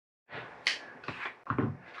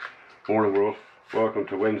Morning world, welcome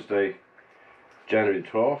to Wednesday, January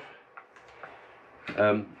 12th.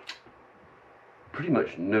 Pretty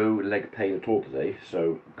much no leg pain at all today,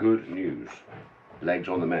 so good news, legs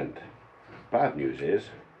on the mend. Bad news is,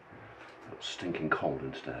 it's stinking cold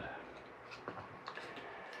instead.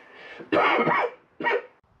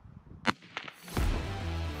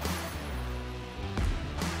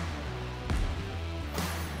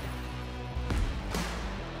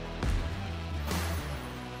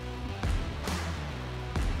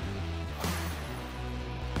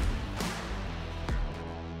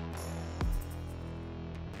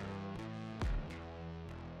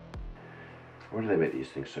 Why do they make these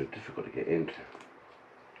things so difficult to get into?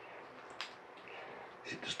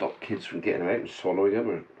 Is it to stop kids from getting out and swallowing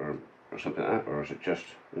them or something like that? Or is it just,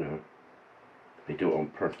 you know, they do it on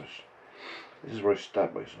purpose? This is where I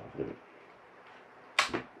stab myself, isn't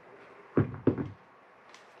it?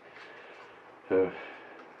 So,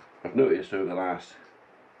 I've noticed over the last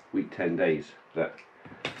week, 10 days, that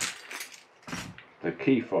the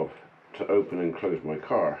key fob to open and close my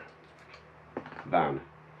van,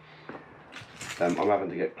 I'm having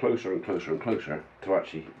to get closer and closer and closer to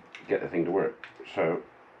actually get the thing to work. So,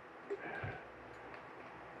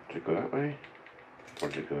 did it go that way? Or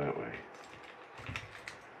did it go that way?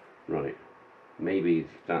 Right, maybe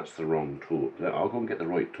that's the wrong tool. I'll go and get the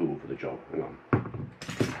right tool for the job. Hang on.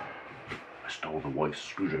 I stole the wife's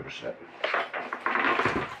screwdriver set.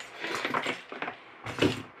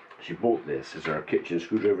 She bought this as her kitchen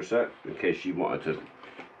screwdriver set in case she wanted to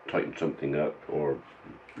tighten something up or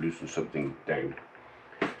loosen something down,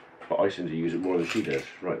 but I seem to use it more than she does.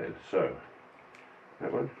 Right then, so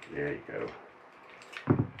that one, there you go.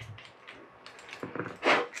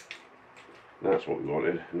 That's what we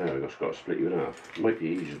wanted. Now we've just got to split you in half. Might be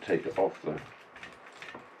easier to take it off the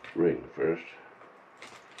ring first.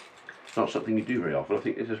 It's not something you do very often. I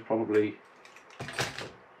think this is probably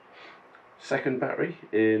second battery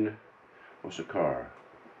in, what's the car,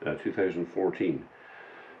 2014.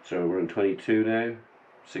 So we're in 22 now,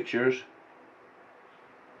 6 years,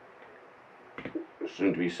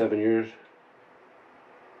 soon to be 7 years.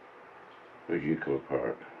 Where'd you come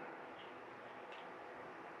apart?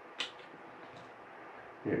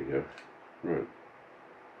 There you go. Right.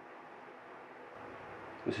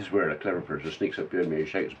 This is where the clever person sneaks up behind me and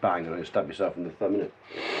shouts bang, and I stab myself in the thumb, innit?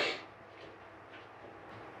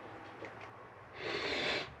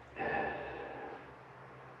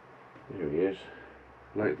 There he is.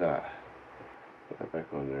 Like that. Put that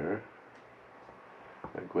back on there.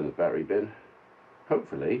 That go in the battery bin.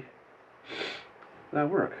 Hopefully that'll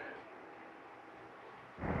work.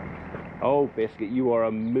 Oh Biscuit, you are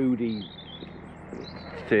a moody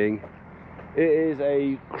thing. It is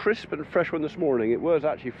a crisp and fresh one this morning. It was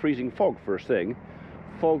actually freezing fog first thing.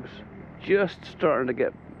 Fog's just starting to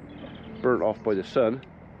get burnt off by the sun.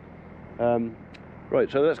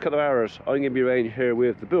 Right, so that's a couple of hours. I'm going to be around here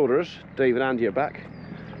with the builders. Dave and Andy are back,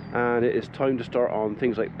 and it is time to start on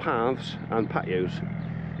things like paths and patios.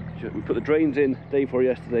 We put the drains in day before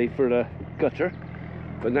yesterday for the gutter,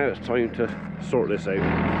 but now it's time to sort this out.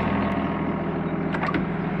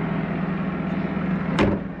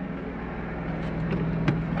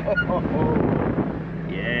 Oh,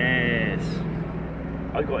 yes,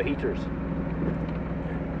 I got heaters.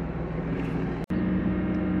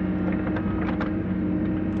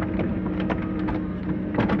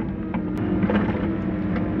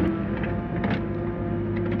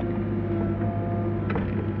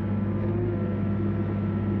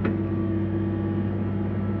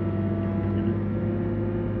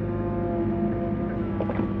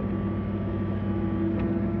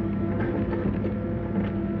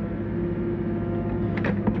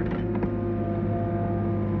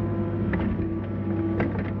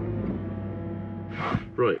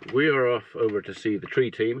 Right, we are off over to see the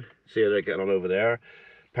tree team, see how they're getting on over there.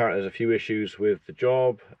 Apparently there's a few issues with the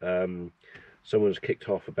job. Someone's kicked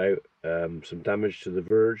off about some damage to the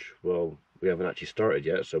verge. Well, we haven't actually started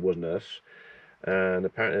yet, so it wasn't us. And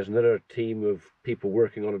apparently there's another team of people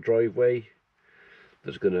working on a driveway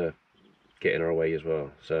that's going to get in our way as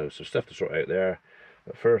well. So some stuff to sort out there.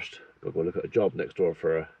 But first, got to go look at a job next door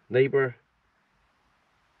for a neighbour.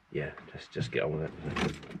 Yeah, just get on with it.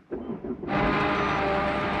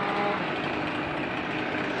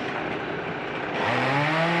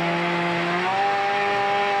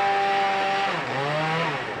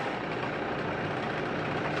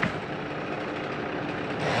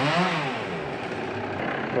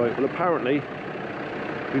 Right, well apparently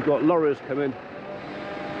we've got lorries coming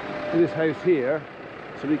to this house here,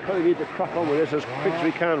 so we kind of need to crack on with this as quick as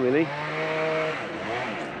we can, really.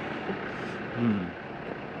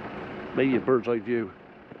 Maybe a bird's eye view.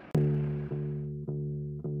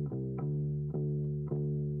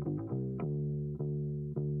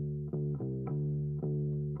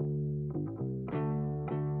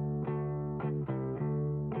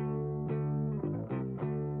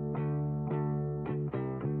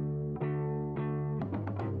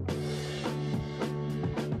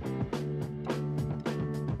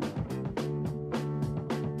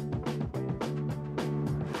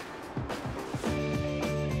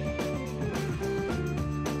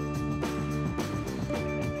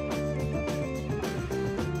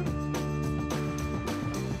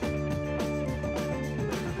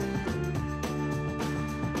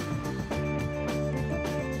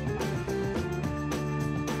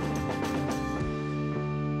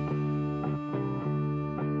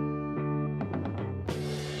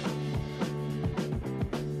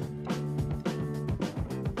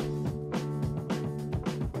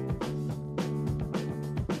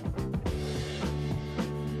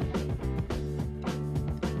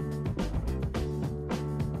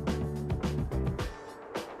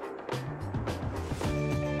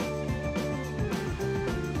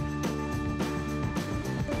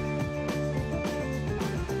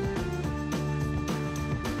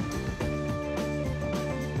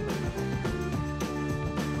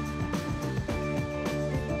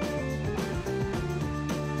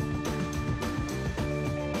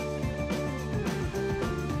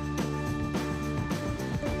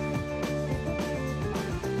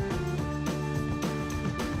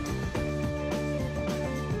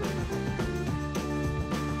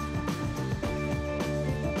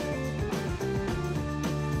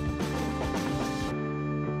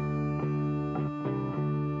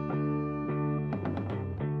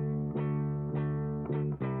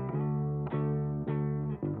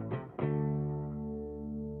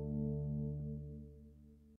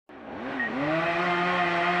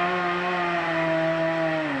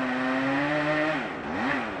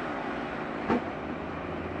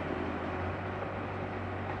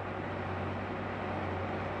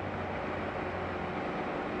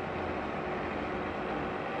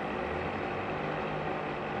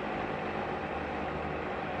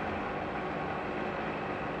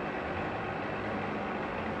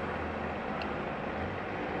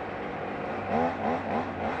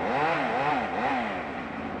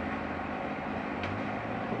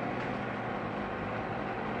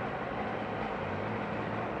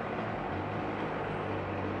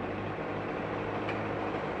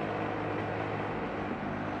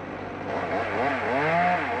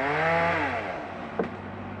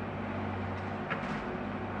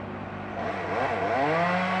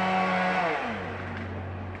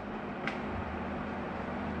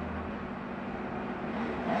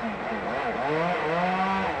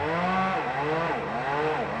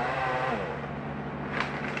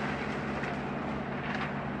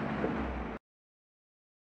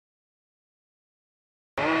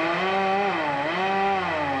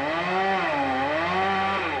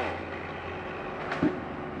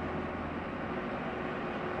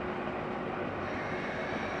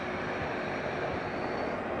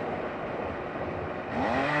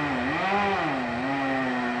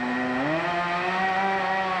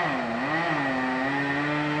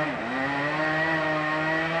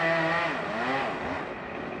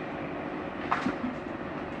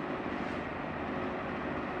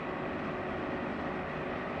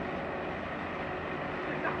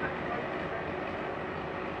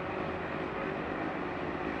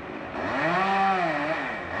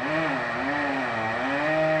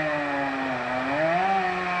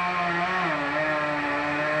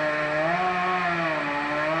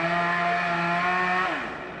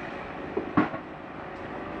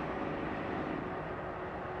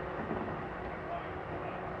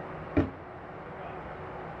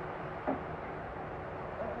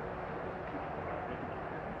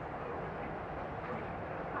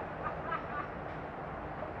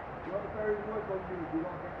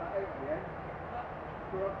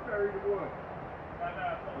 Bury the wood.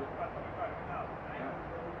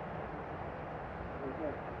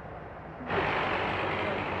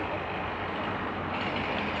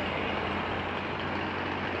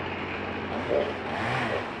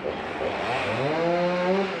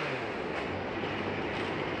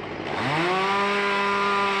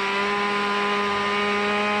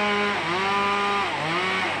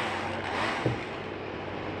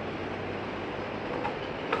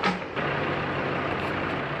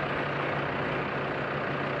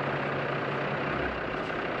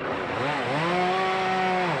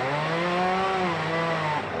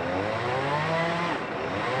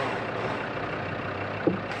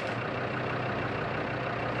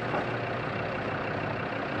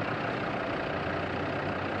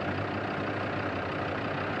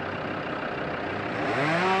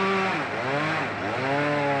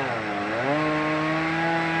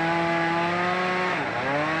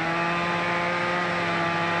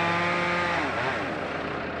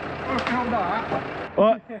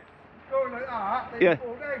 What? Going like that, Yeah.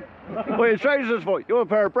 Well, your trousers for you want a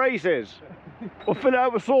pair of braces? We'll fill it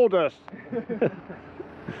out with sawdust.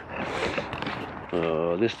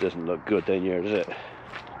 Oh, this doesn't look good down here, does it?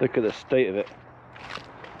 Look at the state of it.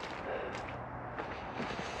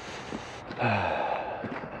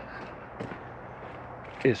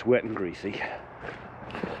 It's wet and greasy.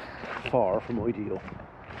 Far from ideal.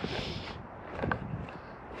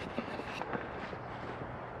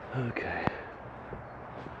 Okay.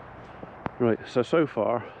 Right, so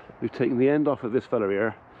far we've taken the end off of this fella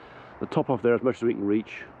here, the top off there as much as we can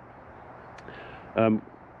reach. I'm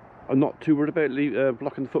not too worried about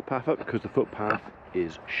blocking the footpath up because the footpath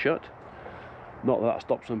is shut. Not that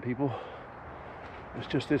stops some people. It's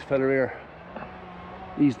just this fella here.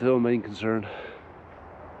 He's the main concern.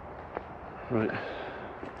 Right,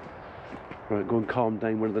 go and calm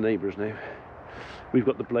down one of the neighbours now. We've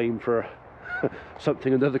got the blame for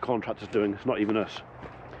something another contractor's doing, it's not even us.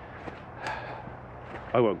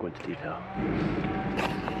 I won't go into detail.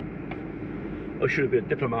 I should have been a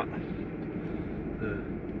diplomat.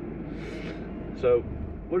 So,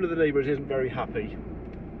 one of the neighbours isn't very happy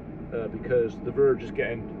because the verge is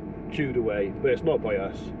getting chewed away, but it's not by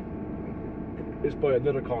us. It's by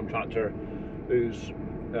another contractor who's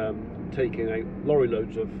taking out lorry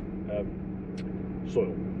loads of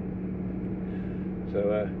soil.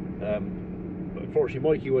 So, unfortunately,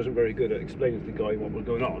 Mikey wasn't very good at explaining to the guy what was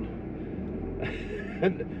going on.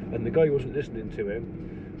 and the guy wasn't listening to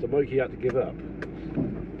him, so Mikey had to give up.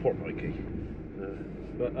 Poor Mikey.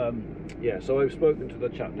 Yeah, so I've spoken to the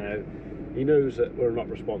chap now. He knows that we're not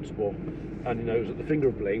responsible, and he knows that the finger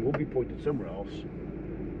of blame will be pointed somewhere else,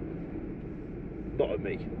 not at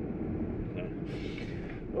me.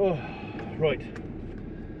 Oh, right.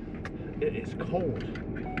 It is cold.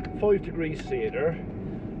 5 degrees theatre.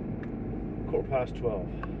 12:15.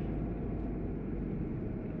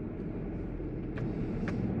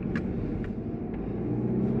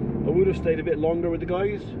 I would have stayed a bit longer with the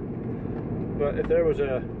guys, but if there was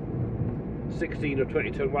a 16 or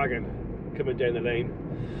 20 ton wagon coming down the lane,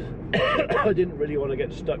 I didn't really want to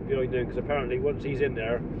get stuck behind him, because apparently once he's in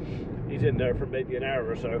there for maybe an hour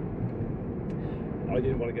or so. I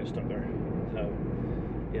didn't want to get stuck there. So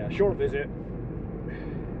yeah, short visit.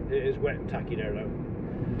 It is wet and tacky there though.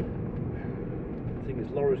 The thing is,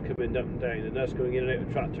 lorries coming up and down, and us going in and out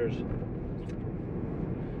of tractors.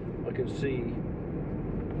 I can see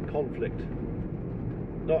conflict,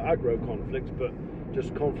 not aggro conflict, but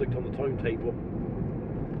just conflict on the timetable.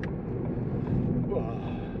 Oh.